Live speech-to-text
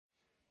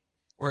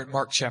We're in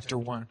Mark chapter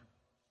 1.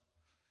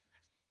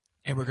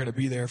 And we're going to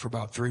be there for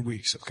about 3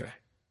 weeks, okay?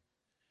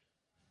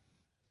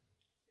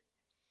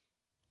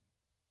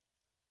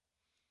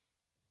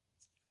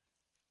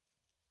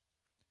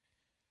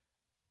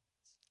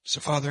 So,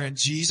 Father, in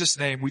Jesus'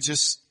 name, we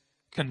just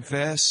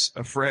confess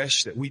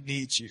afresh that we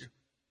need you.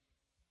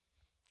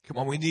 Come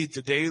on, we need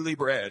the daily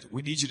bread.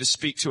 We need you to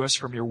speak to us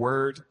from your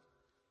word.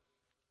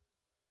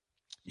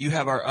 You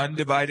have our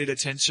undivided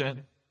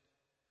attention.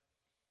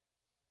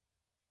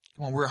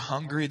 Come on, we're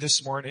hungry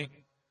this morning.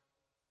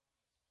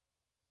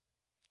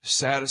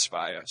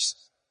 Satisfy us.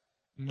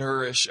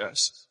 Nourish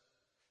us.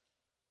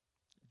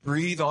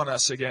 Breathe on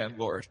us again,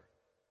 Lord.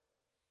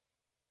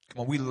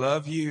 Come on, we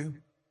love you.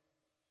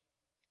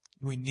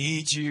 We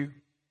need you.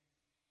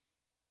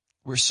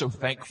 We're so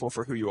thankful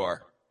for who you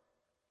are.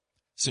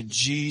 It's in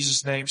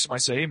Jesus' name, somebody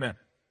say amen.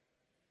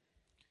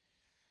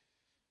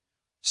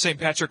 St.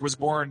 Patrick was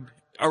born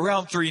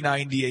around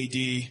 390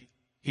 AD.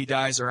 He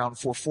dies around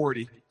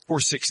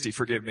 460,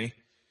 forgive me.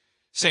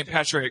 St.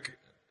 Patrick,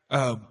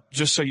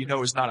 just so you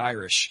know, is not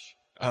Irish.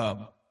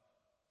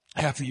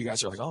 Half of you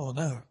guys are like, oh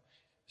no,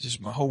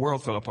 just my whole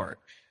world fell apart.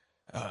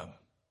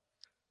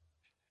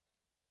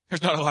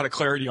 There's not a lot of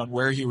clarity on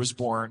where he was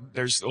born.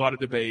 There's a lot of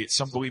debate.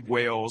 Some believe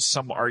Wales,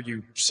 some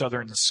argue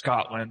southern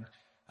Scotland,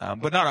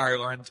 but not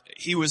Ireland.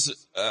 He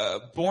was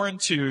born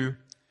to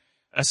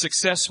a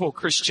successful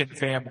Christian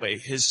family.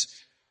 His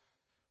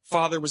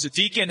father was a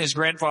deacon. His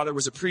grandfather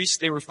was a priest.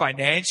 They were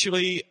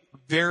financially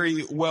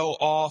very well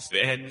off,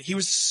 and he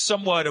was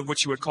somewhat of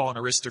what you would call an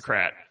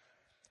aristocrat.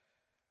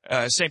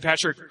 St.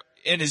 Patrick,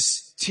 in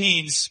his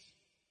teens,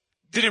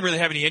 didn't really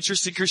have any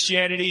interest in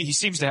Christianity. He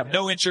seems to have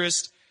no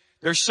interest.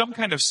 There's some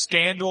kind of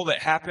scandal that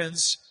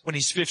happens when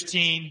he's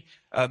 15.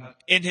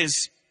 In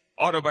his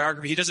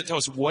autobiography, he doesn't tell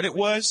us what it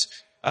was,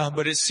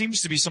 but it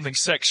seems to be something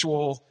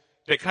sexual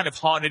that kind of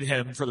haunted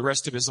him for the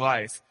rest of his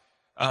life.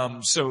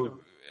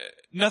 So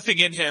nothing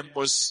in him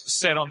was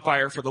set on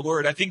fire for the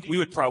Lord. I think we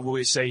would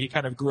probably say he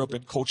kind of grew up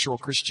in cultural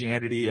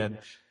Christianity and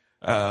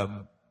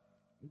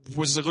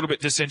was a little bit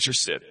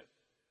disinterested.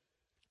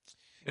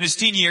 In his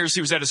teen years,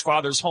 he was at his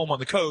father's home on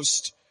the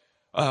coast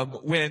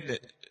when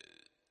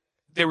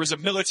there was a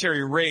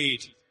military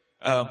raid.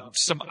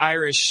 Some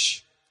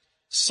Irish,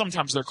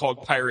 sometimes they're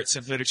called pirates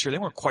in literature. They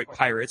weren't quite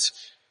pirates,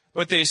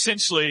 but they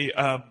essentially,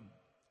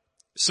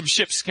 some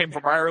ships came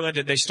from Ireland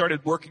and they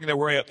started working their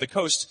way up the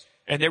coast,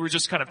 and they were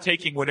just kind of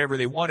taking whatever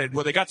they wanted.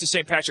 Well, they got to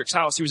St. Patrick's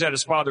house. He was at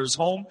his father's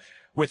home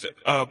with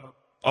a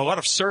lot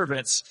of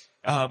servants,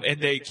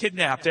 and they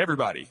kidnapped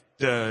everybody,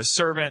 the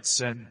servants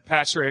and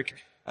Patrick,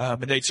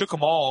 and they took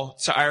them all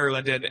to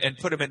Ireland and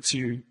put them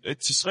into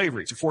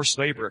slavery, to forced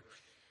labor.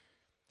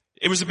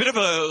 It was a bit of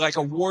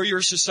a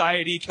warrior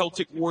society,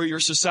 Celtic warrior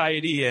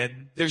society,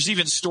 and there's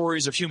even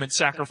stories of human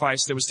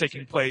sacrifice that was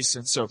taking place.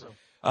 And so,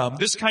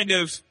 this kind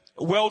of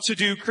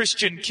well-to-do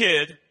Christian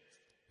kid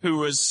who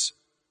was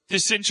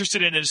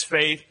disinterested in his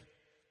faith,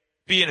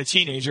 being a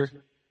teenager,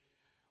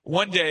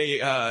 one day,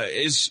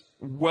 is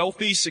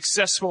wealthy,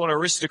 successful, and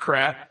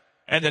aristocrat,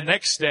 and the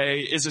next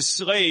day is a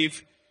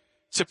slave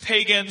to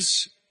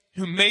pagans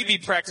who may be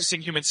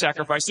practicing human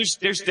sacrifice.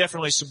 There's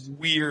definitely some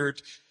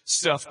weird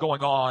stuff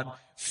going on.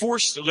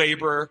 Forced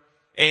labor.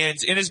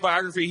 And in his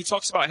biography, he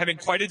talks about having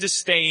quite a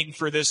disdain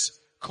for this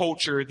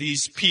culture,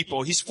 these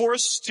people. He's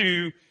forced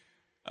to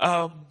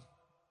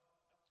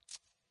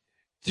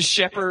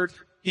shepherd.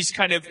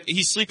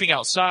 He's sleeping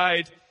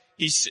outside.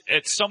 He's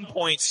at some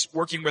points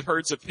working with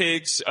herds of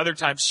pigs, other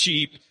times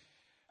sheep.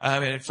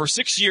 And for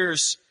 6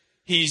 years,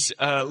 he's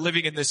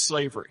living in this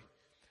slavery.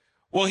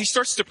 Well, he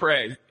starts to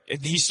pray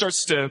and he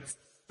starts to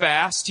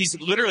fast. He's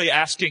literally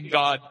asking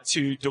God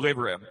to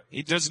deliver him.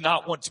 He does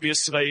not want to be a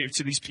slave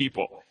to these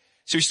people.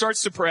 So he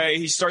starts to pray.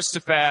 He starts to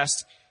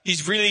fast.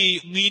 He's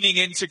really leaning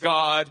into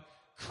God,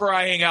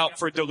 crying out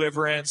for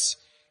deliverance.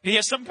 He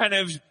has some kind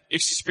of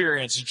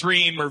experience,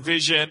 dream or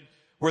vision,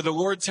 where the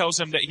Lord tells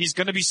him that he's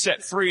going to be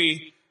set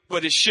free,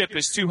 but his ship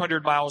is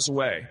 200 miles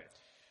away.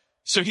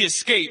 So he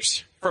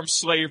escapes from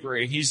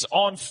slavery. He's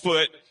on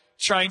foot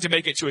trying to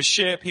make it to a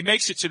ship. He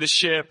makes it to the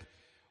ship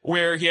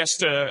where he has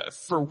to,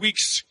 for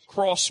weeks,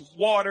 cross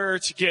water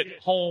to get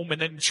home and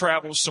then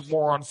travel some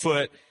more on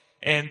foot.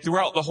 And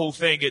throughout the whole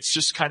thing, it's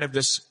just kind of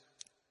this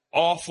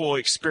awful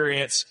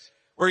experience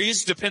where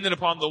he's dependent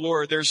upon the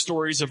Lord. There's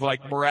stories of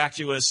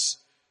miraculous,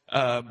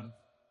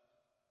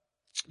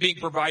 being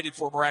provided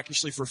for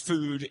miraculously for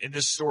food in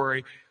this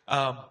story.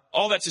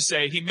 All that to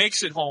say, he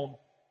makes it home,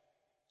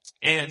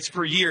 and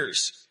for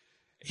years,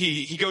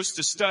 he goes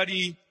to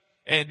study,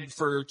 and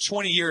for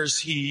 20 years,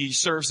 he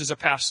serves as a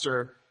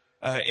pastor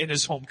in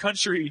his home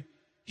country.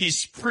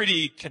 He's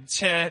pretty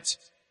content,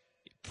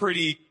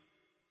 pretty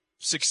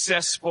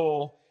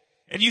successful.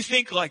 And you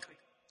think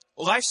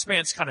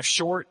lifespan's kind of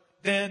short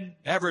then.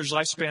 Average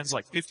lifespan's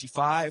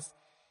 55.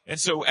 And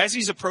so as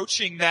he's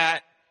approaching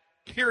that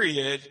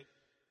period,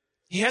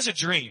 he has a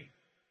dream.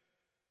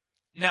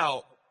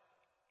 Now,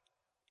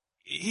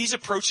 he's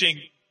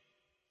approaching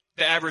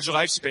the average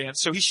lifespan,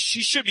 so he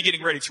should be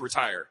getting ready to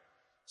retire.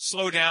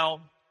 Slow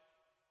down.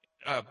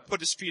 put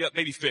his feet up,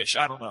 maybe fish.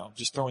 I don't know. I'm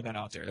just throwing that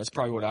out there. That's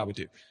probably what I would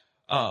do.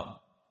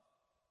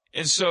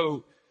 And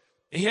so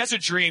he has a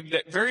dream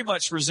that very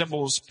much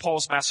resembles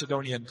Paul's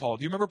Macedonian call.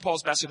 Do you remember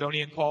Paul's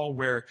Macedonian call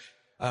where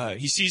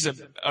he sees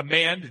a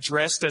man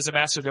dressed as a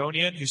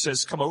Macedonian who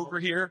says, come over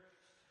here?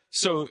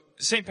 So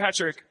St.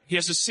 Patrick, he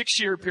has a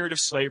 6-year period of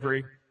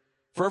slavery.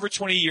 For over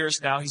 20 years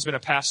now, he's been a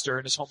pastor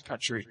in his home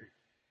country.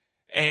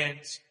 And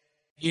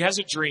he has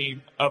a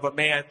dream of a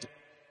man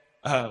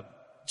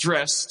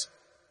dressed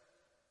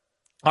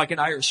like an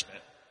Irishman,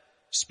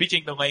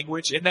 speaking the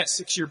language. In that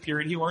 6-year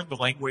period, he learned the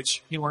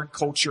language. He learned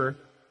culture.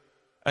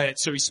 And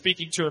so he's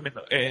speaking to him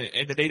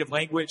in the native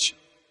language.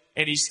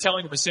 And he's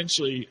telling him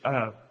essentially,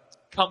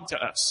 come to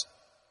us.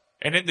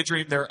 And in the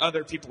dream, there are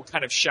other people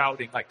kind of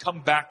shouting, like, come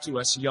back to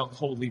us, young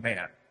holy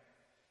man.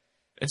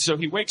 And so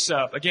he wakes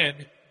up,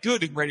 again,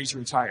 good and ready to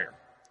retire.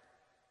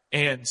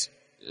 And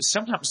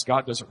sometimes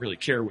God doesn't really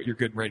care what you're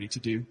good and ready to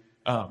do.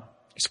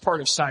 It's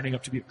part of signing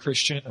up to be a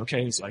Christian,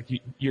 okay? It's like,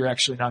 you're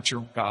actually not your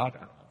own God.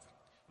 I don't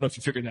know if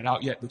you figured that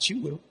out yet, but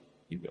you will.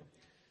 You will.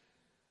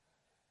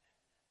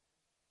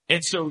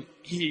 And so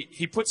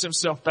he puts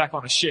himself back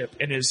on a ship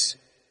in his,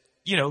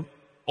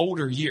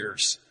 older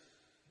years.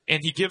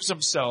 And he gives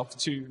himself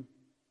to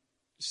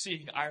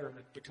seeing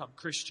Ireland become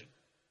Christian.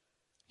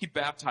 He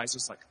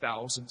baptizes like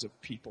thousands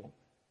of people,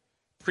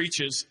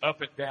 preaches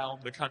up and down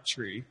the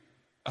country.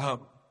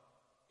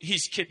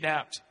 He's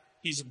kidnapped.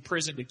 He's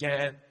imprisoned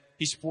again.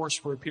 He's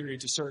forced for a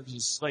period to serve as a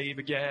slave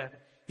again.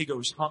 He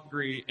goes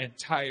hungry and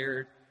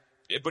tired,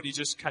 but he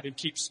just kind of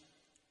keeps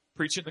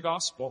preaching the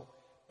gospel,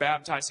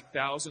 baptizing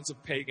thousands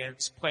of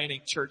pagans,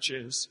 planting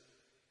churches.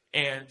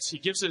 And he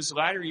gives his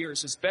latter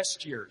years, his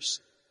best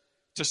years,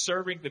 to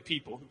serving the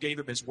people who gave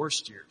him his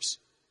worst years.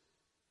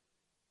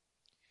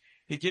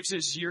 He gives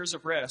his years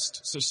of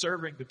rest to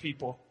serving the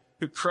people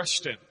who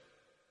crushed him,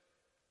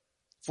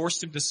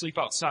 forced him to sleep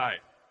outside.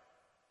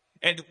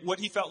 And what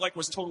he felt like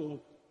was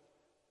total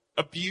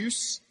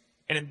abuse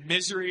and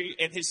misery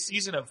in his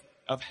season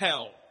of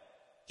hell,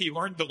 he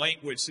learned the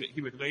language that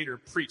he would later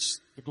preach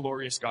the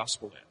glorious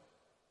gospel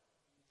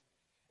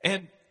in.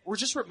 And we're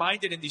just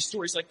reminded in these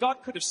stories, like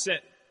God could have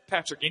sent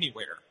Patrick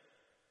anywhere.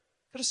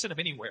 Could have sent him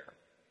anywhere.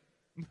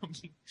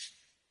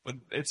 But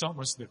it's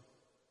almost the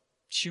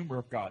humor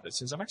of God that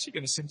says, I'm actually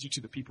going to send you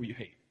to the people you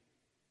hate.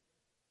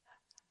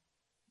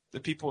 The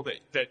people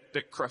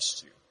that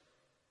crushed you.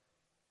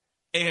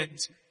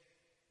 And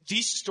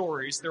these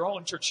stories, they're all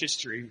in church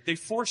history. They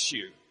force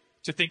you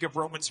to think of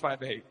Romans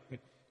 5:8.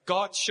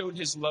 God showed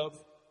his love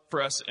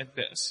for us in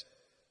this,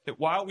 that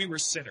while we were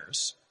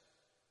sinners,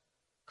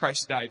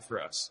 Christ died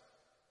for us.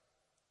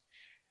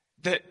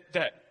 That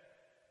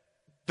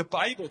the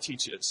Bible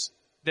teaches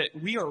that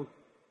we are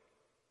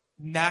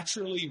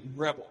naturally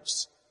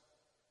rebels.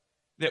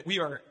 That we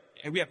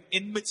have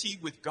enmity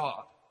with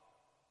God.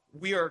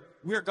 We are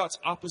God's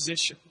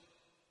opposition.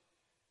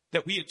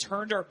 That we had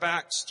turned our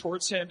backs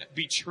towards him,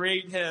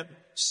 betrayed him,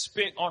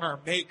 spit on our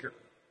Maker.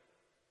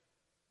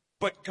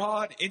 But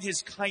God, in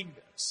his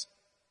kindness,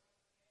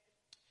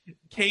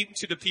 came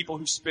to the people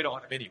who spit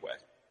on him anyway.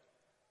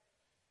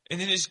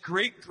 And in his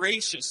great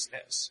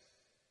graciousness,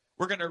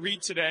 we're going to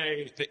read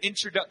today the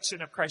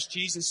introduction of Christ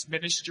Jesus'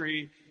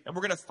 ministry, and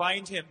we're going to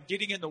find him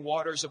getting in the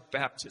waters of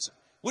baptism.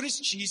 What does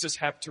Jesus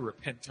have to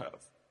repent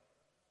of?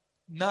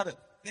 Not a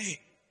thing.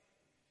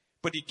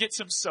 But he gets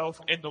himself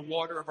in the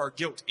water of our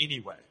guilt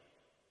anyway.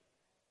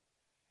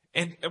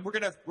 And we're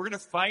gonna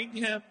find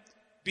him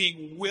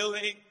being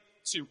willing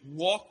to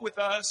walk with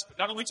us, but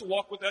not only to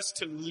walk with us,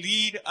 to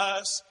lead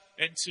us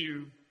and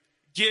to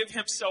give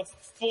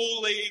himself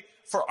fully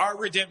for our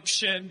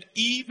redemption,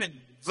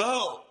 even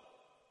though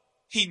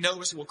he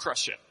knows we'll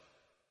crush him.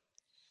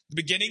 The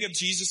beginning of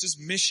Jesus'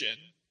 mission,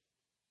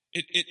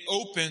 it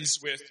opens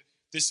with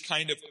this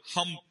kind of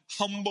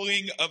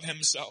humbling of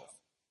himself.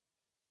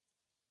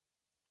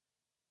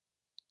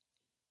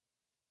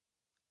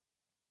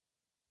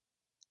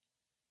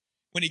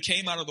 When he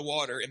came out of the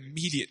water,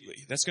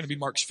 immediately, that's going to be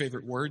Mark's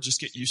favorite word, just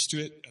get used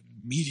to it,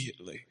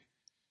 immediately.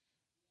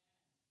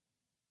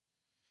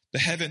 The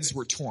heavens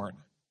were torn.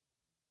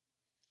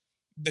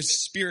 The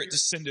Spirit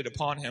descended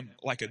upon him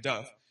like a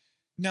dove.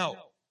 Now,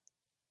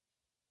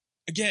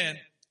 again,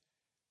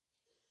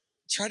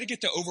 try to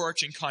get the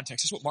overarching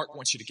context. This is what Mark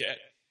wants you to get.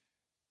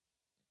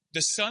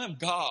 The Son of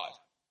God,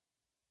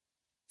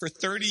 for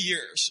 30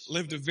 years,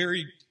 lived a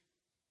very,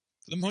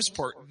 for the most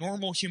part,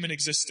 normal human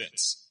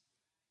existence.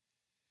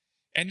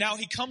 And now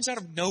he comes out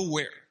of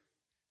nowhere.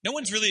 No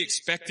one's really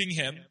expecting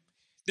him.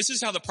 This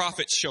is how the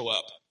prophets show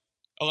up.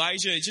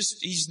 Elijah,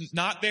 he's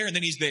not there and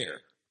then he's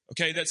there.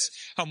 Okay, that's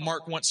how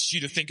Mark wants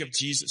you to think of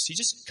Jesus. He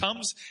just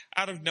comes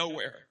out of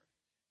nowhere,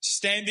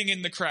 standing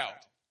in the crowd.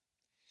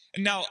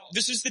 And now,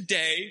 this is the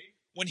day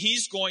when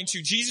Jesus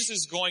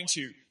is going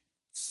to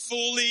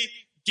fully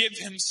give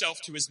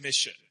himself to his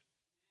mission.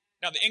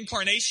 Now, the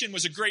incarnation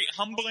was a great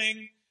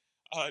humbling,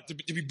 to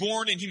be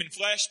born in human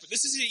flesh, but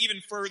this is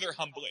even further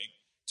humbling.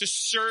 To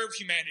serve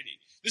humanity.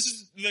 This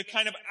is the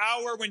kind of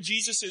hour when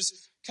Jesus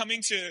is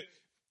coming to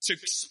to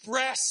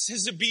express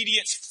his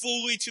obedience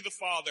fully to the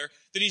Father,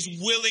 that he's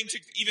willing to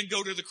even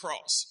go to the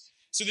cross.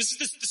 So this is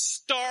the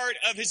start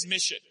of his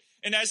mission.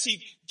 And as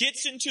he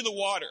gets into the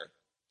water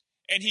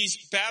and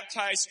he's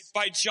baptized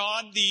by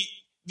John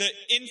the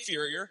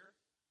inferior,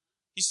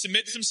 he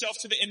submits himself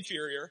to the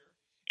inferior,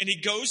 and he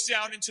goes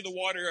down into the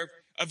water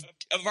of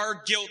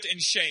our guilt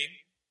and shame.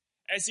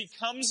 As he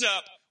comes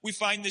up, we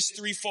find this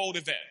threefold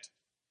event.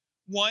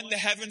 One, the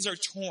heavens are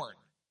torn.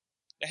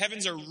 The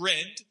heavens are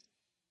rent.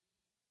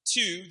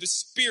 Two, the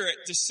Spirit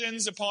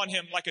descends upon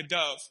him like a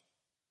dove.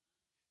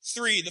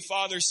 Three, the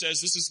Father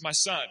says, "This is my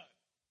Son,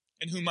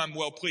 in whom I'm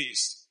well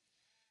pleased."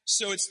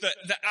 So it's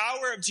the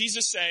hour of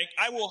Jesus saying,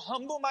 "I will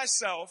humble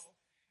myself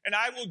and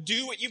I will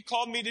do what you've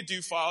called me to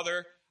do,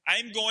 Father.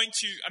 I'm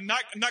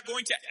not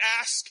going to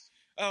ask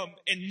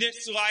in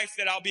this life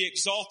that I'll be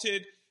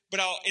exalted, but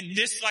in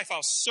this life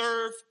I'll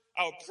serve,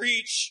 I'll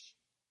preach,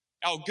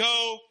 I'll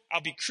go,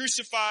 I'll be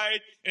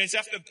crucified." And it's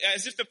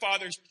as if the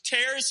Father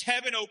tears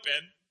heaven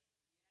open.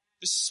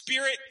 The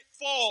Spirit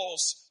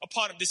falls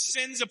upon him,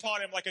 descends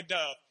upon him like a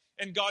dove.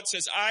 And God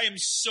says, "I am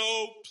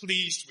so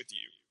pleased with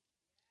you."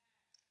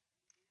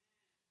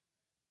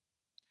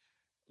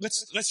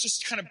 Let's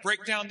just kind of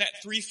break down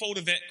that threefold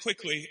event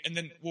quickly, and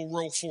then we'll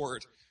roll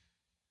forward.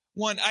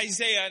 One,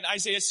 Isaiah, in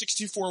Isaiah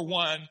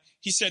 64:1,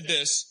 he said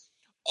this,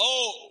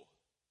 "Oh,"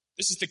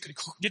 this is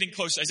getting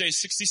close, Isaiah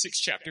 66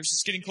 chapters,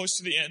 it's getting close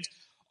to the end.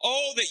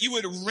 "Oh, that you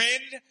would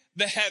rend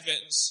the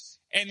heavens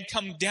and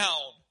come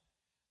down,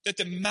 that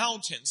the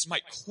mountains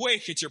might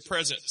quake at your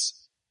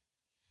presence."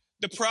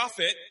 The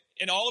prophet,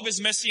 in all of his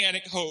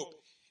messianic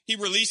hope, he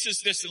releases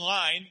this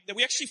line that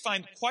we actually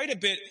find quite a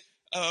bit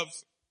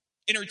of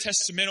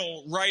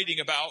intertestamental writing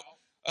about.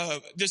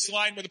 This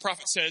line where the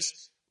prophet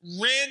says,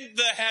 "Rend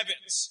the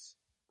heavens,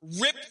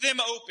 rip them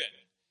open."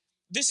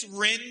 This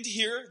rend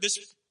here, this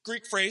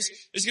Greek phrase,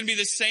 is going to be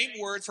the same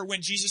word for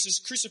when Jesus is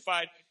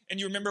crucified, and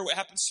you remember what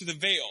happens to the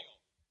veil.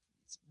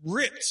 It's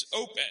ripped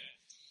open.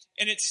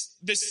 And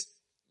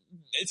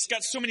it's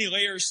got so many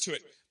layers to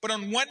it. But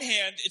on one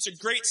hand, it's a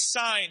great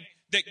sign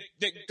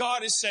that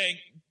God is saying,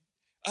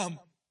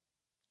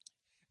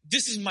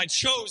 "This is my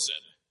chosen."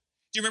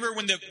 Do you remember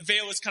when the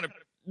veil is kind of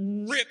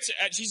ripped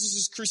at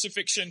Jesus'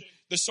 crucifixion,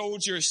 the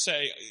soldiers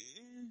say,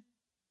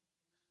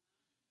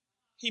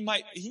 he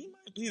might be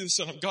the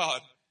Son of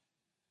God.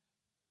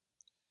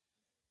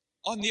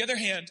 On the other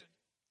hand,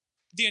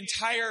 the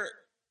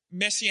entire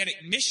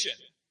messianic mission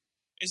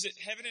is that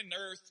heaven and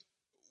earth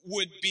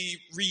would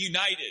be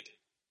reunited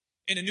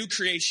in a new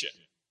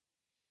creation.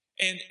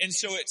 And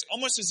so it's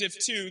almost as if,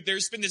 too,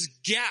 there's been this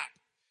gap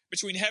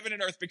between heaven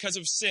and earth because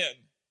of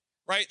sin,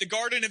 right? The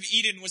Garden of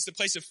Eden was the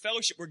place of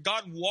fellowship where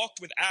God walked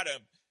with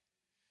Adam.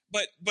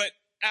 But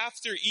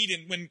after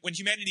Eden, when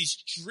humanity's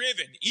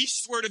driven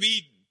eastward of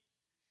Eden,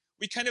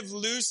 we kind of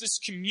lose this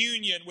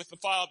communion with the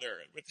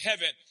Father, with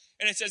heaven.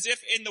 And it's as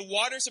if in the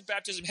waters of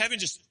baptism, heaven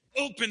just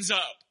opens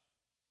up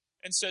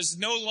and says,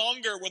 no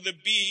longer will there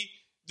be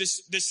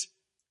this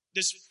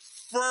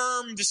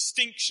firm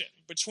distinction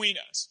between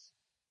us,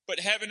 but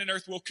heaven and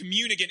earth will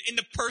commune again in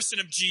the person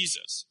of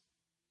Jesus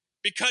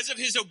because of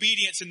his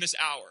obedience in this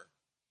hour,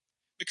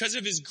 because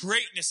of his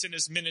greatness in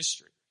his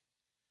ministry.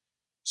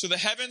 So the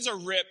heavens are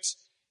ripped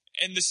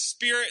and the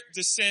Spirit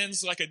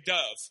descends like a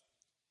dove.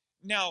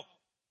 Now,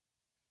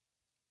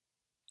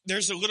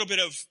 there's a little bit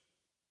of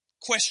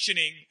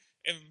questioning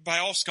by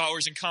all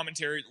scholars and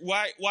commentaries.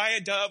 Why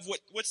a dove?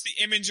 What's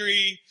the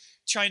imagery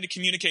trying to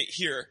communicate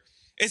here?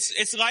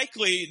 It's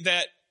likely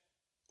that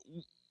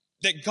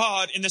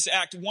God in this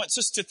act wants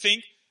us to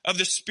think of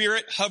the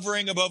Spirit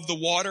hovering above the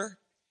water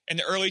in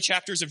the early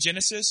chapters of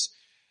Genesis.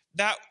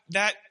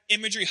 That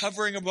imagery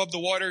hovering above the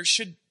water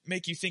should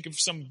make you think of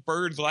some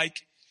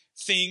bird-like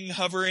thing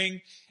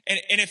hovering.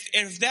 And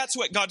if that's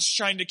what God's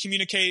trying to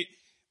communicate,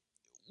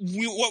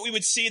 what we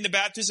would see in the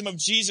baptism of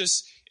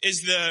Jesus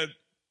is the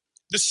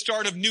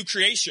start of new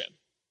creation.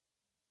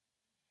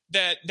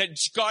 That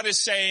God is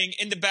saying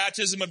in the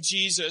baptism of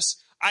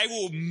Jesus, I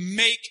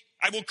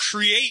will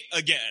create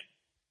again.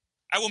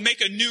 I will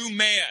make a new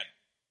man.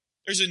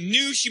 There's a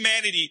new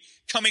humanity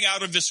coming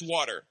out of this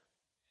water.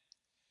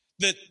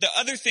 The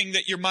other thing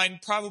that your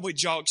mind probably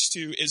jogs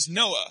to is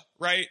Noah,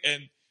 right?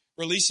 And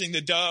releasing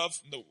the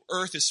dove, the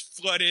earth is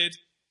flooded,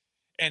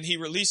 and he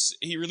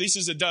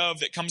releases a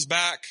dove that comes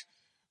back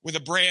with a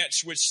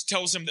branch which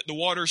tells him that the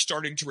water is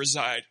starting to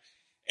reside.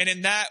 And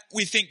in that,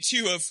 we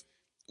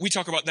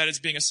talk about that as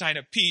being a sign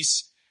of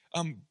peace,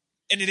 and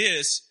it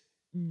is,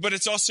 but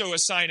it's also a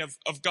sign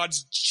of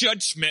God's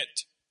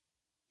judgment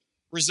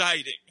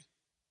residing.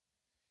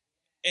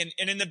 And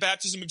in the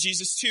baptism of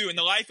Jesus too, in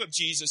the life of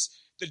Jesus,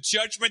 the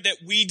judgment that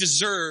we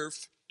deserve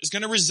is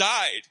going to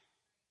reside.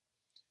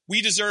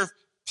 We deserve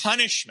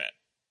punishment.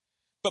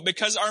 But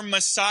because our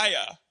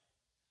Messiah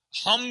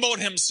humbled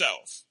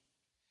himself,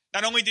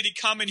 not only did he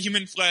come in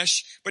human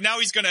flesh, but now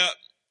he's going to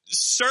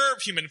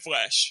serve human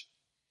flesh.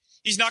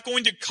 He's not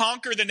going to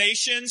conquer the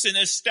nations and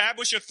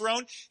establish a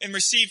throne and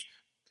receive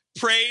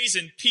praise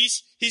and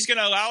peace. He's going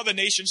to allow the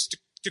nations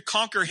to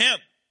conquer him.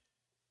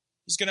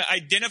 He's going to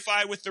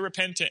identify with the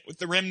repentant, with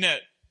the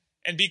remnant,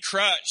 and be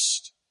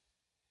crushed.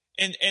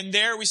 And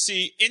there we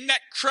see, in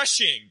that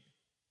crushing,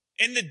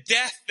 in the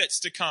death that's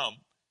to come,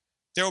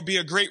 there will be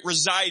a great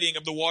residing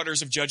of the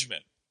waters of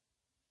judgment.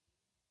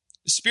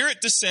 The Spirit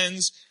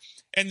descends,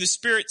 and the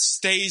Spirit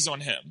stays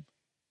on him,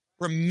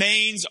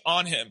 remains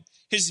on him.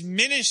 His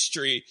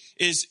ministry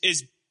is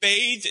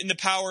bathed in the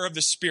power of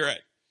the Spirit.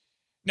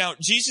 Now,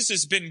 Jesus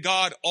has been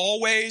God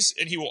always,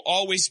 and he will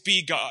always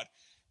be God.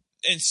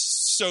 And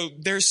so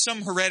there's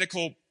some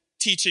heretical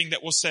teaching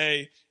that will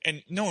say,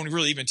 and no one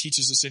really even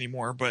teaches this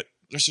anymore, but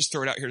let's just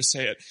throw it out here to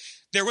say it.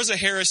 There was a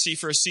heresy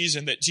for a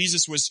season that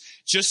Jesus was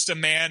just a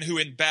man who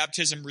in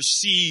baptism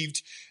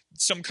received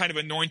some kind of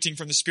anointing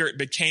from the Spirit,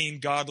 became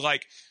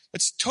God-like.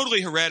 That's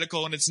totally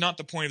heretical, and it's not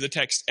the point of the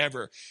text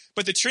ever.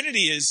 But the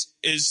Trinity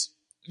is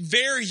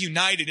very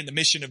united in the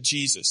mission of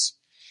Jesus.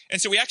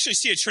 And so we actually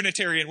see a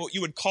Trinitarian, what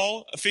you would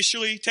call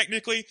officially,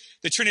 technically,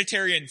 the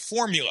Trinitarian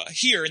formula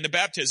here in the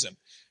baptism.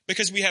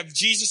 Because we have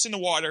Jesus in the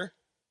water,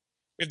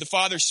 we have the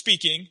Father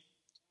speaking,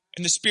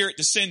 and the Spirit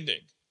descending.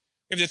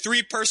 We have the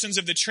three persons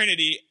of the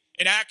Trinity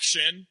in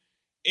action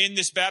in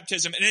this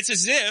baptism. And it's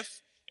as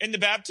if in the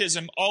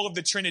baptism, all of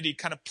the Trinity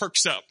kind of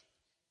perks up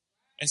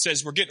and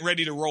says, we're getting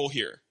ready to roll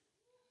here.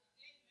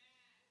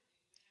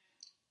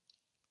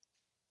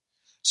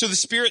 So the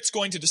Spirit's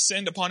going to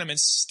descend upon him and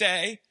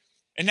stay.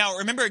 And now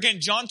remember again,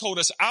 John told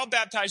us, I'll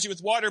baptize you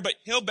with water, but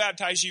he'll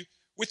baptize you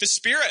with the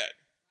Spirit.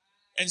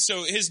 And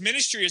so his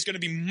ministry is going to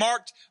be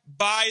marked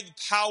by the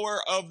power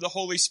of the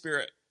Holy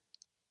Spirit.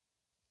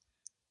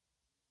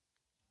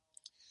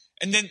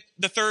 And then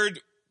the third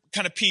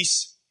kind of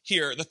piece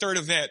here, the third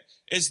event,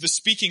 is the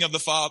speaking of the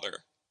Father.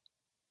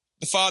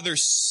 The Father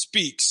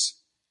speaks.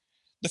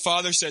 The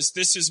Father says,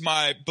 this is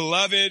my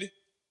beloved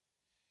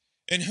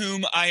in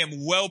whom I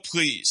am well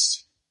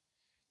pleased.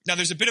 Now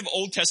there's a bit of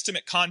Old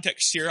Testament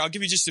context here. I'll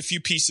give you just a few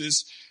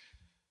pieces.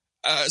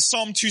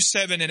 Psalm 2,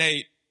 7 and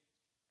 8.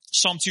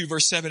 Psalm 2,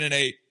 verse 7 and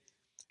 8.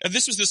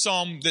 This was the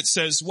psalm that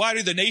says, why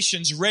do the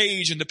nations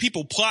rage and the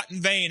people plot in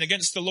vain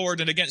against the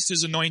Lord and against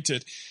his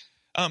anointed?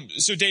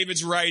 So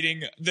David's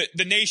writing that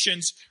the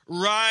nations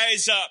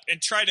rise up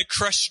and try to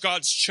crush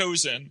God's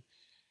chosen.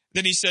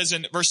 Then he says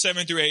in verse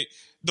 7 through 8,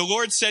 the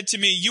Lord said to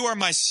me, you are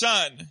my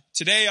son.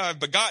 Today I have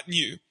begotten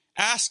you.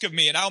 Ask of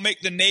me, and I'll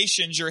make the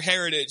nations your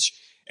heritage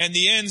and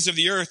the ends of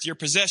the earth your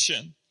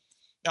possession.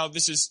 Now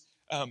this is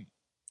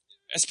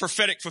as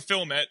prophetic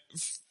fulfillment,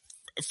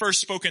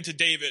 first spoken to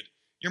David.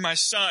 You're my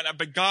son. I've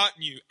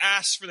begotten you.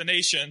 Ask for the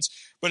nations.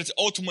 But it's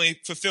ultimately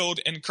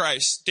fulfilled in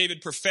Christ.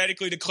 David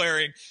prophetically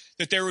declaring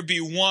that there would be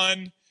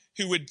one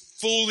who would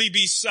fully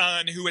be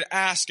son, who would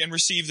ask and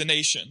receive the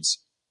nations.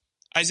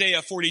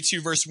 Isaiah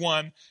 42 verse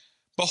 1.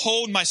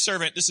 Behold my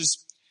servant. This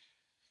is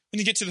when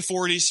you get to the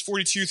 40s,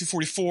 42 through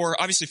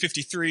 44, obviously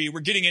 53.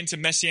 We're getting into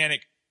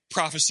messianic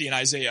prophecy in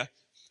Isaiah.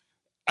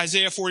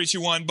 Isaiah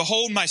 42:1.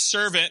 Behold my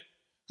servant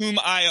whom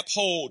I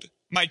uphold,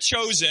 my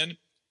chosen,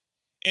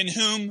 in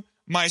whom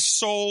my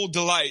soul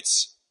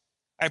delights.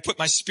 I put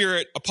my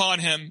Spirit upon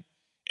him,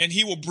 and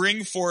he will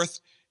bring forth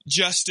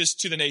justice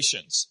to the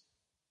nations.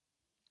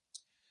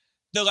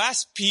 The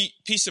last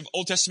piece of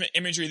Old Testament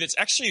imagery that's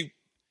actually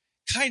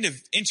kind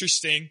of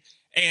interesting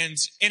and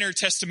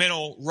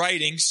intertestamental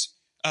writings,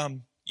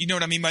 you know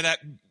what I mean by that?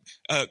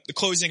 The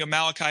closing of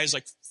Malachi is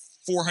like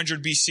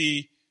 400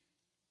 BC.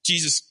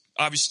 Jesus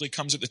obviously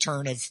comes at the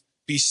turn of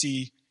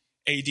BC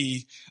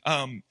AD.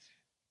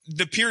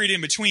 The period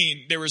in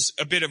between, there was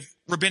a bit of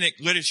rabbinic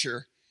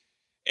literature,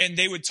 and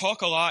they would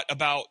talk a lot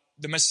about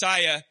the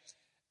Messiah,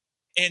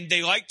 and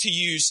they like to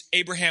use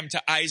Abraham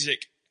to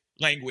Isaac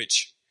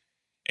language.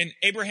 And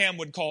Abraham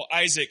would call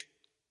Isaac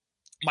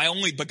my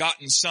only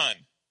begotten son.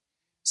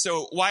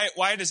 So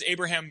why does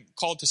Abraham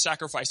call to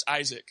sacrifice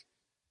Isaac?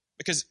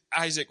 Because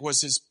Isaac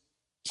was his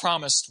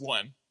promised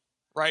one,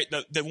 right?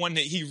 The one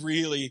that he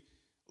really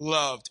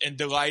loved and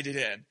delighted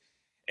in.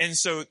 And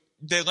so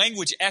the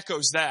language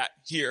echoes that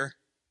here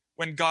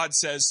when God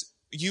says,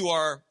 you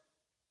are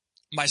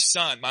my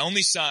son, my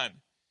only son,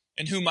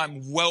 in whom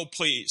I'm well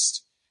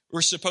pleased.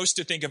 We're supposed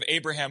to think of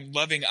Abraham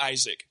loving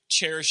Isaac,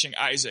 cherishing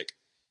Isaac.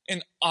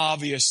 And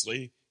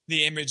obviously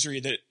the imagery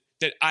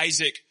that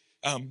Isaac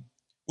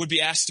would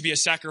be asked to be a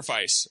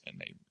sacrifice. And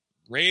they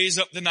raise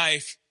up the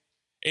knife,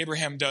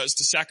 Abraham does,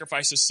 to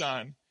sacrifice his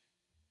son.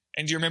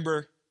 And do you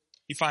remember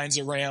he finds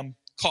a ram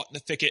caught in the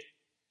thicket,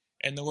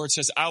 and the Lord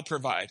says, I'll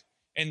provide.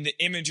 And the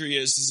imagery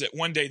is that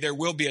one day there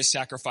will be a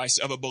sacrifice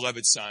of a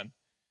beloved son.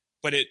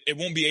 But it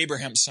won't be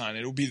Abraham's son.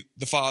 It will be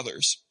the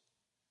Father's.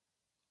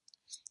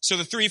 So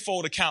the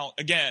threefold account,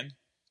 again,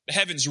 the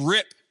heavens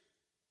rip.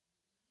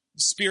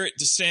 The Spirit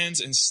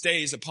descends and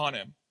stays upon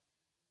him.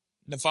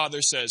 And the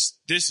Father says,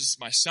 this is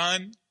my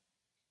son,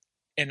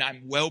 and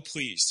I'm well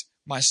pleased.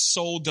 My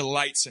soul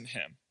delights in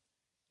him.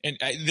 And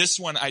this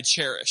one I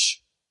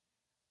cherish.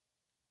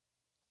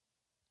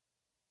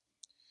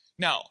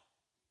 Now,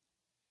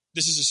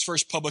 this is his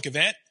first public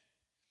event.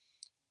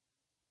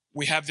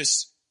 We have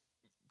this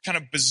kind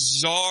of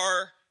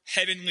bizarre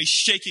heavenly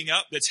shaking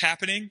up that's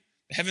happening.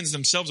 The heavens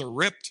themselves are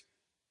ripped.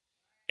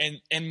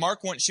 And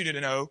Mark wants you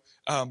to know,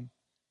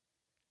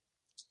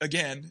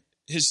 again,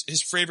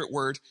 his favorite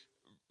word,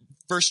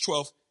 verse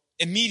 12,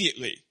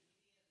 immediately,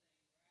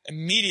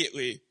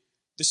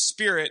 the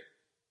Spirit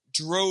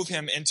drove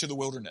him into the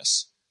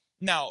wilderness.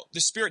 Now,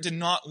 the Spirit did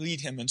not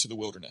lead him into the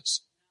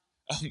wilderness.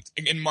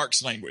 In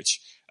Mark's language,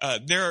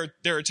 there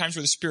are times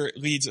where the Spirit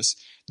leads us.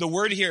 The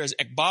word here is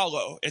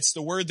ekbalo. It's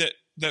the word that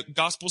the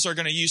Gospels are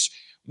going to use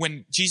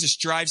when Jesus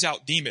drives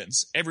out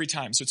demons every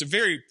time. So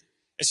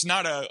it's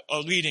not a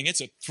leading,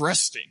 it's a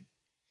thrusting.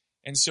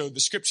 And so the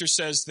Scripture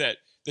says that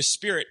the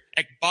Spirit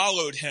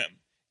ekbaloed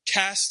him,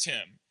 cast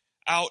him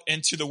out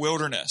into the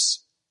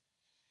wilderness.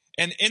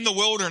 And in the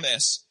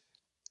wilderness,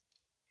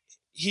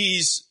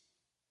 he's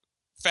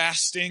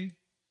fasting.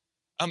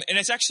 And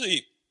it's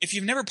actually, if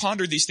you've never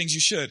pondered these things, you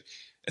should.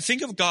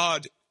 Think of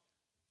God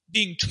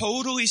being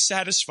totally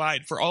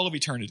satisfied for all of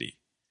eternity.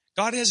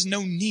 God has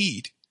no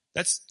need.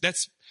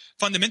 That's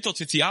fundamental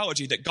to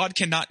theology, that God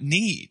cannot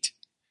need.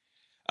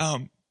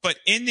 But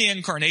in the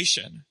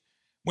incarnation,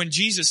 when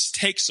Jesus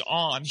takes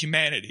on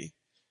humanity,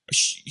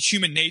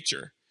 human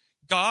nature,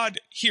 God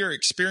here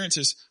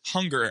experiences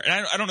hunger. And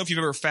I don't know if you've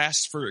ever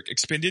fasted for an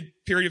extended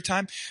period of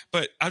time,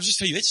 but I'll just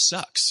tell you, it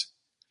sucks.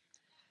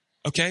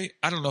 Okay?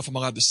 I don't know if I'm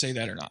allowed to say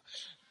that or not.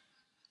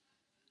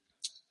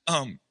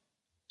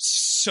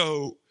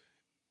 So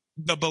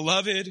the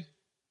beloved,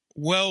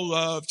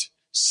 well-loved,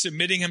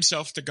 submitting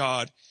himself to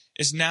God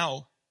is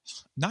now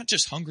not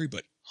just hungry,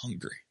 but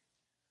hungry.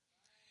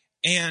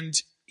 And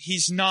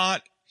he's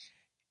not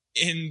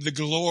in the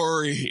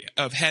glory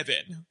of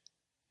heaven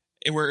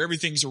where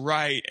everything's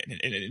right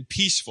and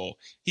peaceful.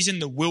 He's in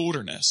the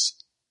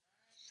wilderness.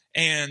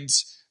 And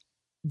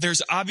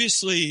there's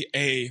obviously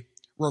a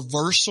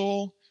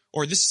reversal,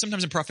 or this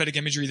sometimes in prophetic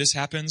imagery, this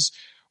happens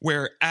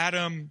where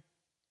Adam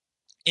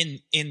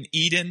in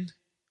Eden,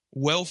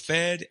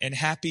 well-fed and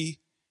happy,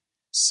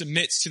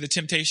 submits to the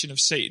temptation of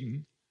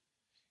Satan.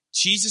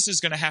 Jesus is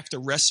going to have to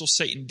wrestle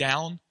Satan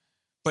down,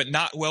 but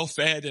not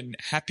well-fed and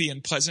happy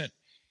and pleasant.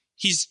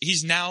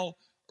 He's now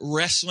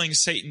wrestling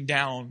Satan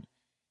down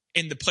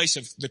in the place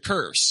of the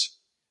curse,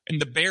 in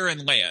the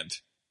barren land,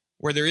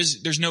 where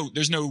there's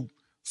no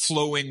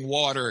flowing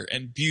water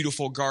and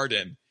beautiful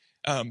garden.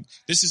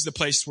 This is the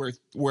place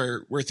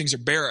where things are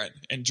barren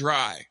and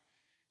dry.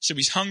 So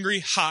he's hungry,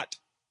 hot,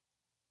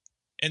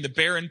 in the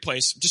barren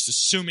place, just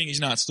assuming he's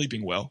not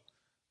sleeping well.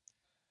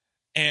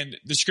 And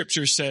the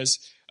Scripture says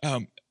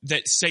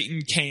that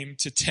Satan came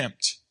to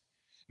tempt.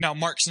 Now,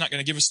 Mark's not going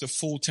to give us the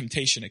full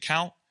temptation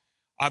account.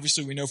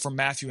 Obviously, we know from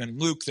Matthew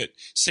and Luke that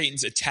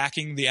Satan's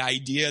attacking the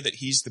idea that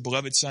he's the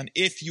beloved son.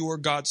 If you are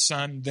God's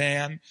son,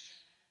 then.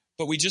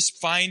 But we just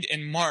find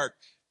in Mark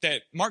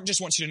that Mark just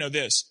wants you to know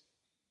this.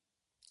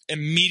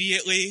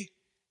 Immediately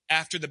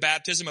after the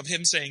baptism of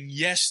him saying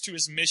yes to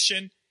his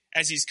mission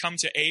as he's come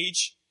to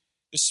age,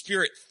 the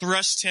Spirit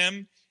thrust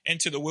him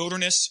into the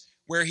wilderness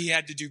where he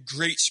had to do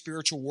great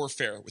spiritual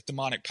warfare with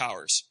demonic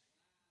powers,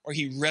 or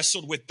he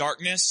wrestled with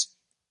darkness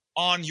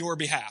on your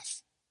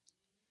behalf.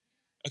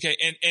 Okay,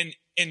 and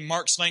in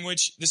Mark's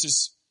language, this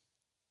is,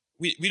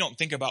 we don't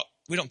think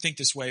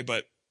this way,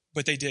 but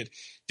they did.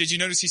 Did you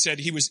notice he said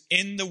he was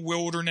in the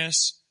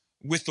wilderness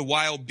with the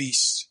wild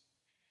beasts?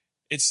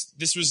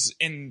 This was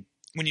when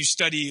you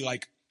study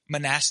like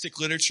monastic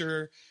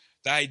literature,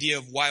 the idea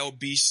of wild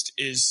beast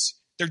is,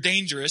 they're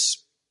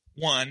dangerous,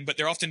 one, but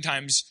they're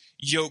oftentimes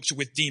yoked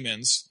with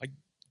demons.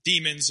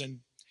 And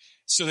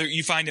so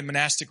you find in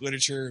monastic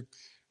literature,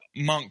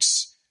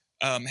 monks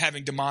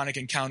having demonic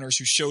encounters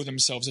who show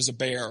themselves as a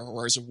bear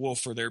or as a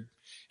wolf,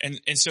 and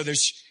so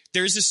there's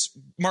this,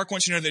 Mark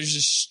wants you to know there's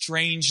this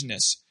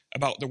strangeness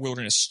about the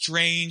wilderness,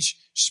 strange,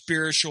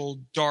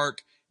 spiritual,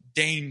 dark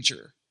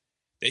danger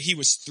that he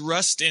was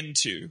thrust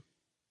into,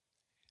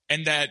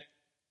 and that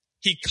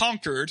he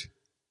conquered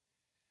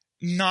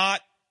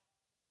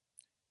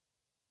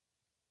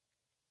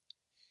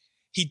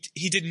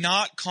He did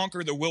not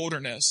conquer the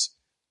wilderness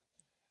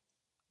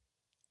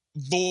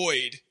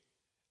void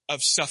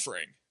of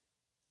suffering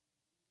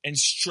and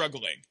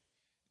struggling.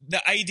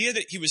 The idea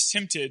that he was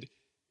tempted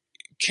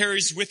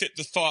carries with it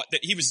the thought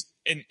that he was,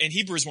 and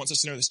Hebrews wants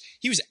us to know this,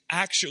 he was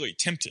actually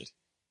tempted.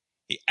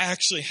 He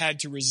actually had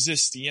to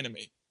resist the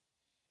enemy.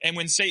 And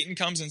when Satan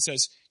comes and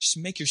says, just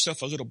make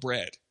yourself a little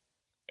bread,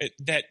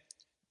 that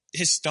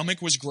his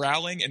stomach was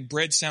growling and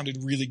bread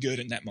sounded really good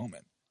in that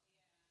moment.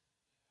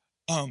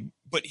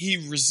 But he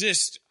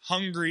resists,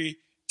 hungry,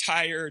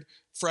 tired,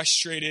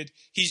 frustrated.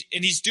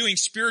 He's doing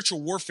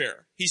spiritual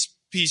warfare. He's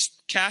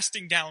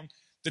casting down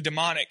the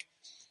demonic.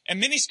 And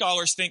many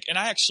scholars think, and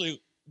I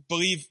actually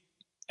believe,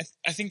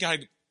 I think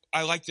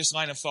I like this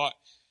line of thought,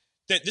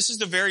 that this is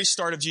the very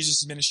start of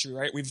Jesus' ministry,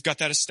 right? We've got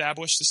that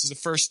established. This is the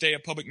first day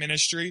of public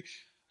ministry.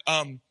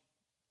 When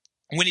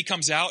he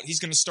comes out, he's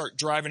going to start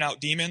driving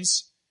out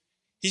demons.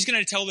 He's going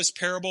to tell this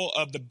parable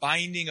of the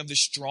binding of the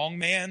strong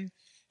man,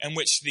 in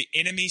which the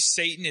enemy,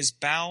 Satan, is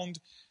bound.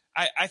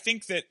 I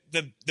think that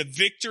the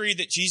victory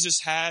that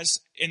Jesus has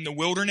in the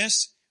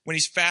wilderness when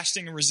he's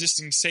fasting and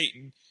resisting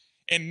Satan,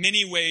 in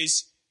many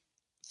ways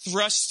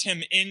thrust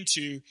him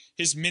into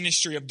his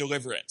ministry of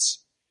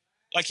deliverance.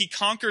 Like he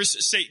conquers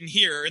Satan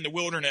here in the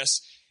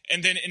wilderness,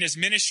 and then in his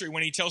ministry,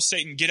 when he tells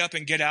Satan, get up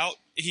and get out,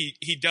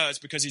 he does,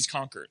 because he's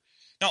conquered.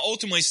 Now,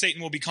 ultimately,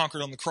 Satan will be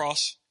conquered on the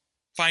cross,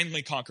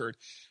 finally conquered.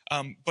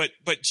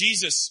 But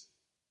Jesus,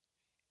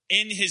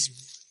 in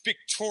his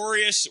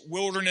victorious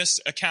wilderness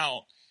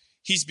account,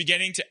 he's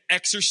beginning to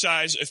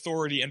exercise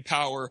authority and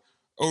power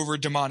over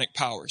demonic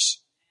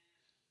powers.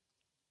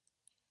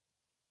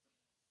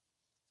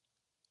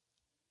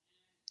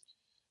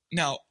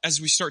 Now,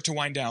 as we start to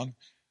wind down,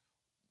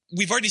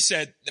 we've already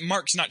said that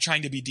Mark's not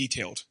trying to be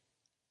detailed.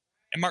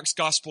 In Mark's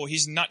gospel,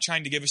 he's not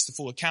trying to give us the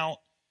full account.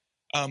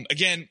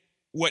 Again,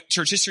 what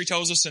church history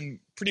tells us, and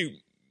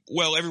pretty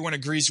well everyone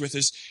agrees with,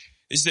 is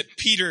that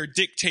Peter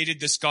dictated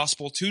this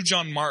gospel to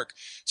John Mark.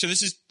 So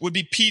this would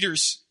be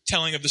Peter's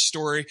telling of the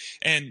story,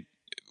 and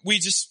we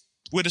just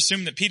would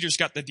assume that Peter's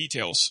got the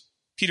details.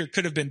 Peter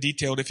could have been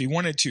detailed if he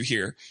wanted to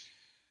here.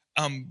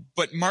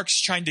 But Mark's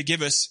trying to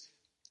give us,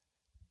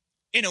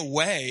 in a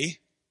way,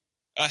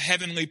 a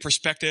heavenly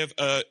perspective,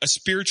 a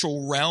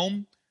spiritual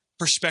realm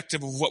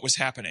perspective of what was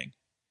happening.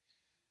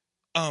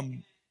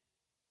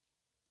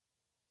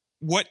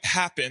 What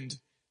happened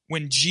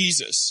when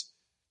Jesus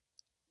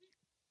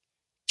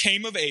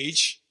came of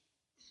age,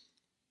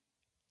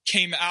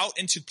 came out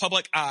into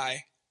public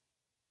eye,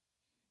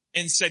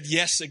 and said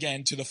yes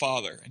again to the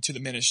Father and to the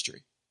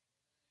ministry.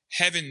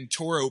 Heaven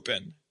tore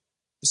open.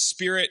 The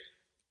Spirit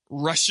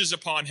rushes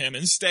upon him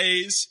and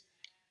stays.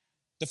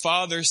 The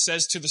Father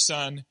says to the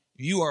Son,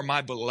 you are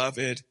my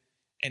beloved,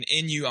 and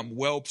in you I'm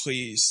well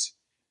pleased.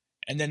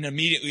 And then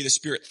immediately the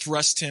Spirit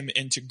thrust him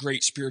into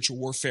great spiritual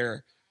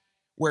warfare,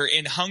 where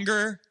in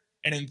hunger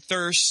and in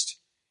thirst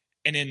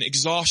and in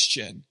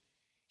exhaustion,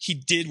 he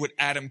did what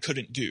Adam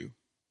couldn't do.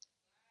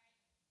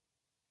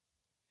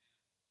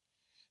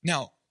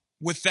 Now,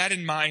 with that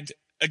in mind,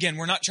 again,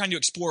 we're not trying to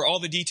explore all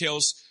the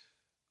details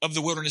of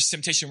the wilderness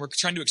temptation. We're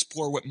trying to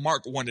explore what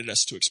Mark wanted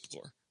us to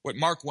explore, what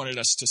Mark wanted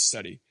us to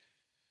study.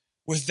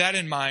 With that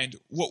in mind,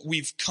 what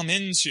we've come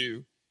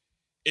into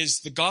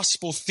is the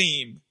gospel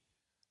theme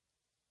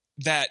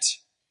that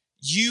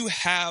you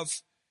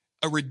have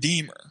a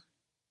redeemer,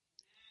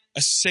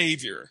 a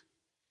savior.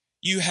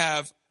 You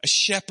have a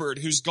shepherd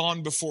who's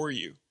gone before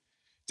you.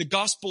 The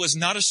gospel is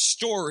not a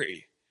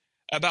story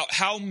about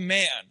how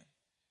man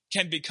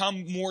can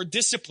become more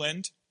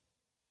disciplined.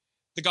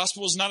 The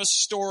gospel is not a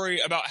story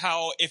about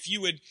how if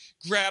you would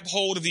grab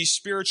hold of these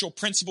spiritual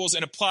principles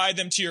and apply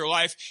them to your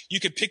life, you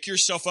could pick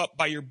yourself up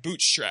by your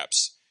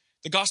bootstraps.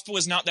 The gospel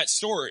is not that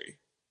story.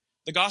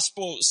 The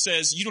gospel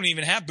says you don't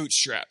even have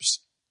bootstraps.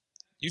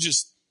 You're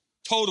just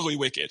totally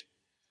wicked.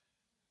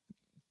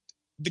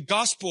 The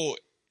gospel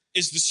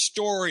is the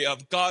story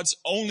of God's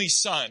only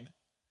Son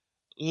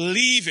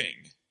leaving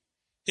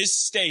his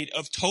state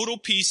of total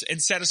peace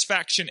and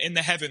satisfaction in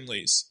the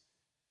heavenlies,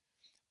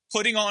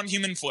 putting on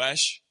human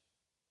flesh,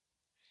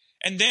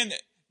 and then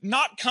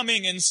not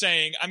coming and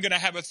saying, I'm going to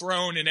have a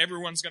throne and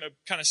everyone's going to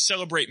kind of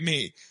celebrate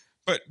me,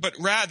 but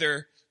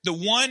rather the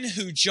one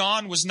who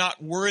John was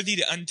not worthy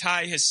to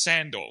untie his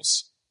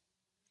sandals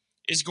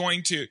is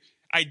going to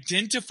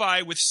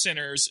identify with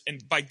sinners,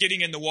 and by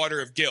getting in the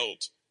water of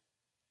guilt,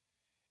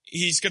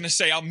 he's going to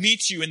say, I'll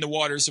meet you in the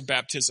waters of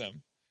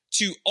baptism.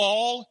 To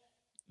all,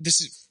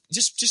 this is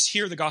just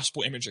hear the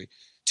gospel imagery.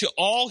 To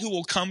all who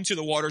will come to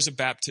the waters of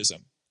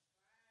baptism.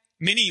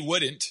 Many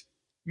wouldn't.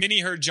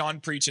 Many heard John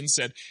preach and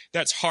said,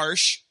 that's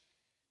harsh.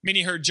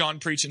 Many heard John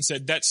preach and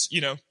said, that's,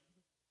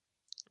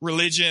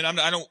 religion.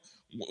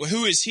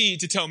 Who is he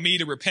to tell me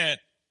to repent?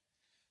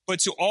 But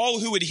to all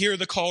who would hear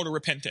the call to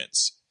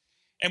repentance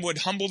and would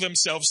humble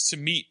themselves to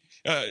meet,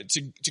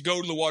 to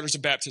go to the waters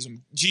of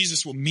baptism,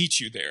 Jesus will meet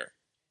you there.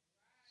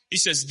 He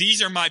says,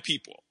 these are my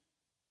people.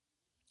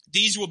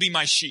 These will be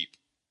my sheep.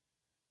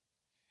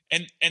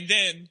 And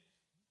then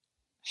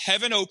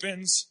heaven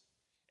opens,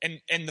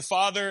 and the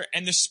Father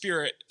and the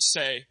Spirit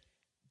say,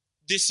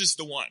 this is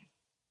the one.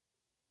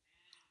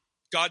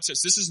 God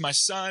says, this is my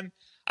Son.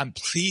 I'm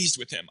pleased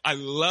with him. I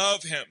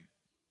love him.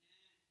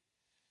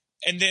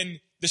 And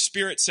then the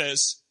Spirit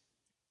says,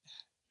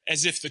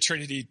 as if the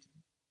Trinity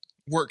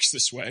works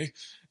this way,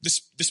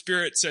 the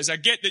Spirit says, I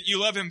get that you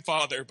love him,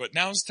 Father, but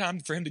now it's time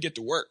for him to get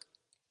to work.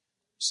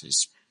 So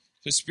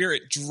the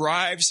Spirit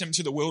drives him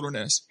to the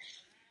wilderness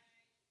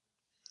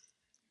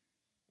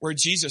where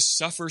Jesus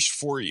suffers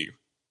for you.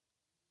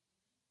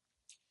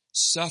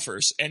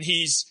 Suffers. And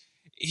he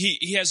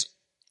has,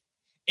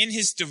 in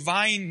his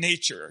divine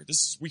nature,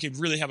 we could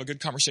really have a good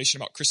conversation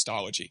about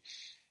Christology.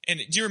 And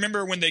do you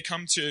remember when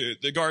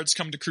the guards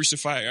come to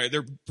crucify,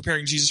 they're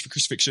preparing Jesus for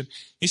crucifixion?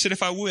 He said,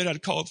 if I would,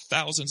 I'd call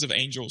thousands of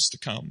angels to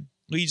come,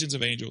 legions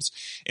of angels.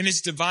 In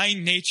his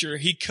divine nature,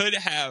 he could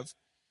have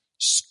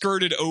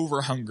skirted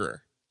over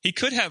hunger. He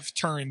could have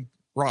turned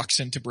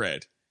rocks into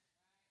bread.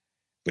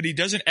 But he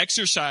doesn't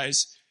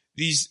exercise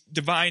these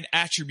divine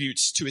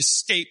attributes to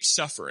escape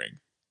suffering.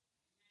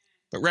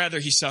 But rather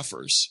he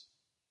suffers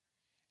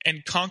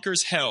and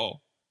conquers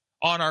hell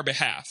on our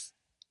behalf.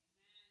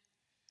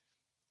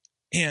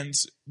 And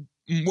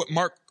what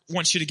Mark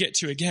wants you to get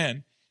to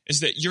again is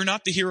that you're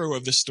not the hero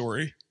of this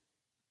story.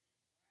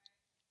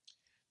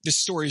 This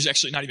story is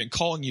actually not even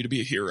calling you to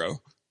be a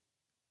hero.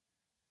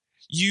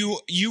 You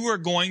are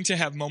going to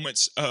have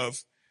moments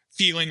of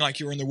feeling like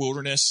you're in the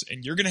wilderness,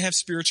 and you're going to have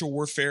spiritual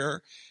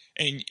warfare,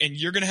 and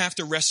you're going to have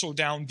to wrestle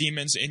down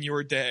demons in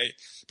your day.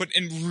 But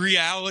in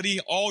reality,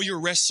 all you're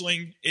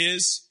wrestling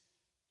is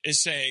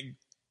saying,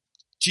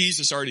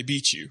 Jesus already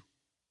beat you.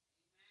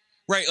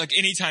 Right? Like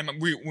anytime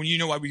when you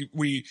know why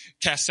we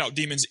cast out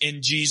demons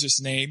in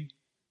Jesus' name,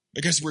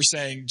 because we're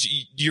saying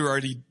you're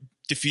already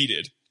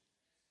defeated.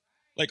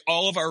 Like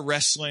all of our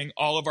wrestling,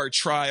 all of our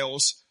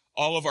trials,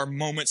 all of our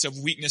moments of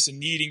weakness and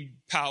needing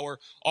power,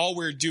 all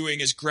we're doing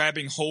is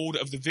grabbing hold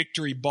of the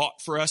victory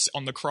bought for us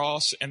on the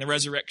cross and the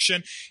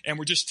resurrection, and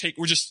we're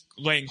just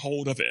laying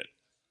hold of it.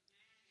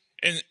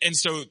 And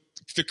so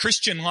the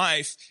Christian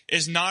life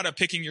is not a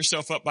picking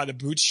yourself up by the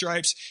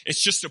bootstraps.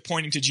 It's just a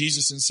pointing to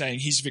Jesus and saying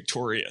he's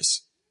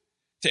victorious.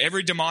 To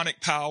every demonic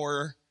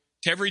power,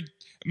 to every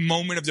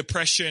moment of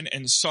depression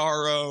and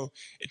sorrow,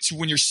 it's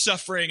when you're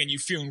suffering and you're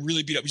feeling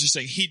really beat up, he's just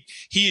saying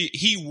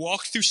he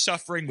walked through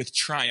suffering with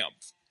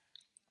triumph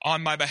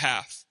on my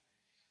behalf.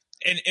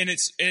 And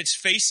it's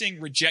facing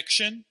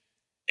rejection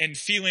and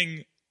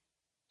feeling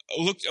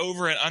looked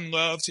over and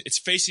unloved. It's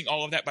facing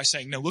all of that by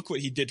saying, no, look what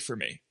he did for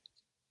me.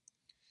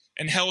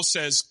 And hell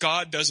says,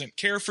 God doesn't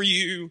care for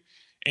you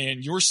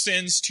and your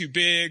sin's too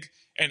big.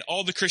 And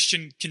all the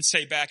Christian can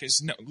say back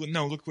is,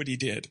 no, look what he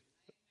did.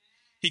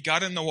 He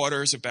got in the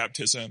waters of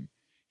baptism.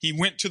 He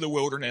went to the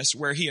wilderness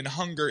where he in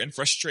hunger and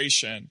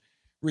frustration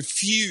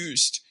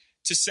refused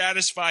to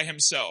satisfy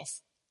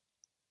himself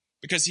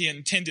because he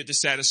intended to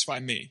satisfy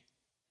me.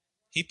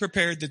 He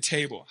prepared the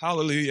table.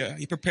 Hallelujah.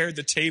 He prepared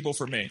the table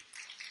for me.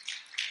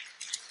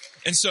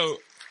 And so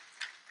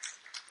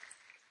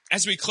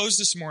as we close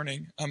this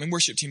morning, and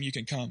worship team, you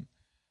can come.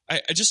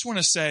 I just want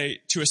to say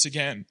to us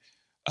again,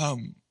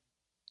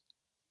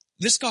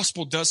 this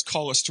gospel does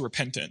call us to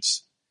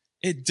repentance.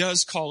 It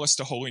does call us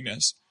to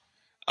holiness.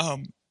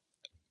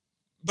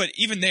 But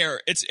even there,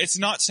 it's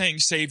not saying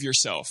save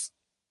yourself.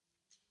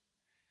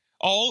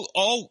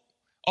 All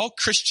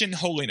Christian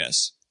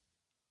holiness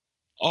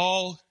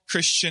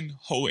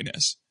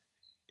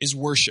is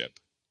worship.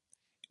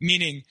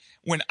 Meaning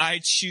when you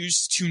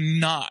choose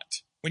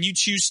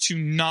to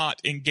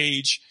not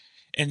engage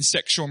in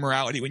sexual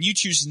morality, when you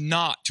choose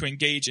not to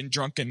engage in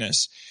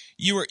drunkenness,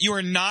 you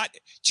are not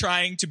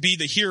trying to be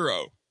the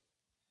hero.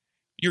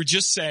 You're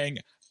just saying,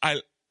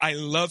 I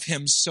love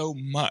him so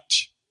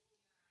much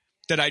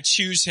that I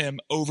choose him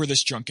over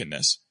this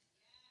drunkenness.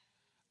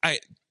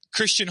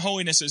 Christian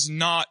holiness is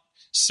not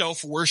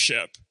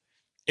self-worship.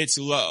 It's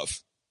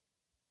love,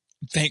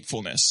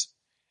 thankfulness,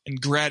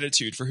 and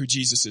gratitude for who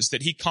Jesus is,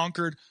 that he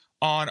conquered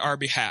on our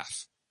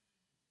behalf.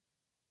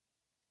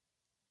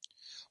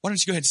 Why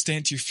don't you go ahead and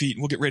stand to your feet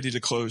and we'll get ready to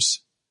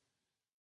close.